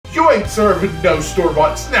ain't serving no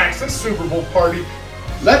store-bought snacks this Super Bowl party.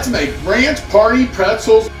 Let's make ranch party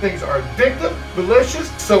pretzels. Things are addictive, delicious,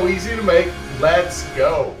 so easy to make. Let's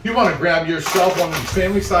go. You want to grab yourself one of these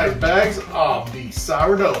family-sized bags of the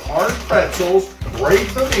sourdough hard pretzels, break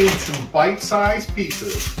them into bite-sized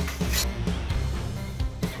pieces.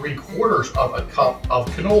 3/4 of a cup of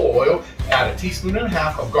canola oil, add a teaspoon and a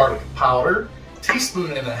half of garlic powder,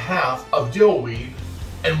 teaspoon and a half of dill weed,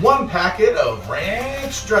 and 1 packet of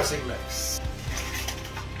ranch dressing mix.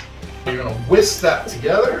 You're gonna whisk that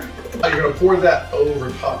together. You're gonna pour that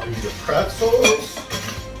over top of your pretzels.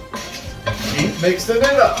 Keep mixing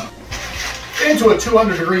it up. Into a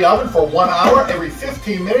 200-degree oven for 1 hour. Every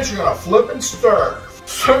 15 minutes, you're gonna flip and stir.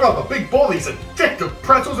 Serve up a big bowl of these addictive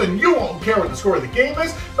pretzels and you won't care what the score of the game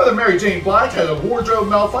is, whether Mary Jane Blige has a wardrobe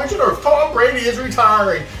malfunction or if Tom Brady is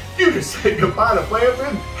retiring. You just say goodbye to bland food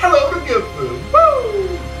and hello to good food. Woo!